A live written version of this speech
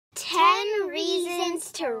10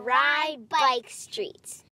 reasons to ride bike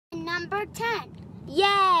streets. Number 10.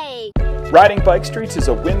 Yay! Riding bike streets is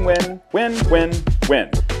a win-win,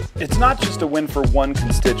 win-win-win. It's not just a win for one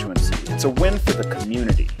constituency, it's a win for the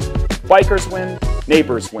community. Bikers win,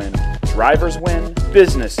 neighbors win, drivers win,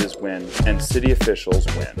 businesses win, and city officials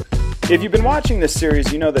win. If you've been watching this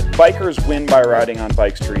series, you know that bikers win by riding on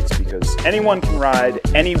bike streets because anyone can ride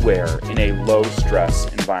anywhere in a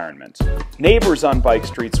low-stress environment. Neighbors on bike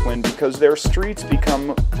streets win because their streets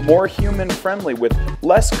become more human-friendly with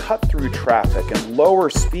less cut-through traffic and lower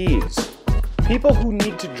speeds. People who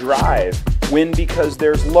need to drive win because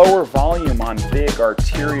there's lower volume on big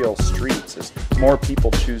arterial streets as more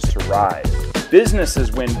people choose to ride.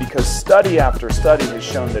 Businesses win because study after study has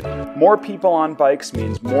shown that more people on bikes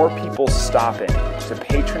means more people stopping to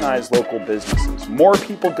patronize local businesses, more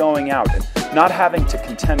people going out and not having to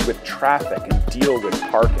contend with traffic and deal with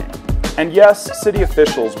parking. And yes, city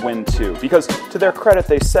officials win too, because to their credit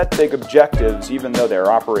they set big objectives even though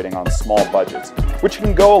they're operating on small budgets, which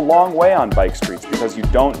can go a long way on bike streets because you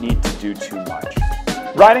don't need to do too much.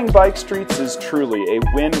 Riding bike streets is truly a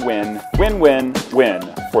win-win, win-win-win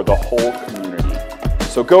for the whole community.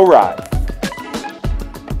 So go ride.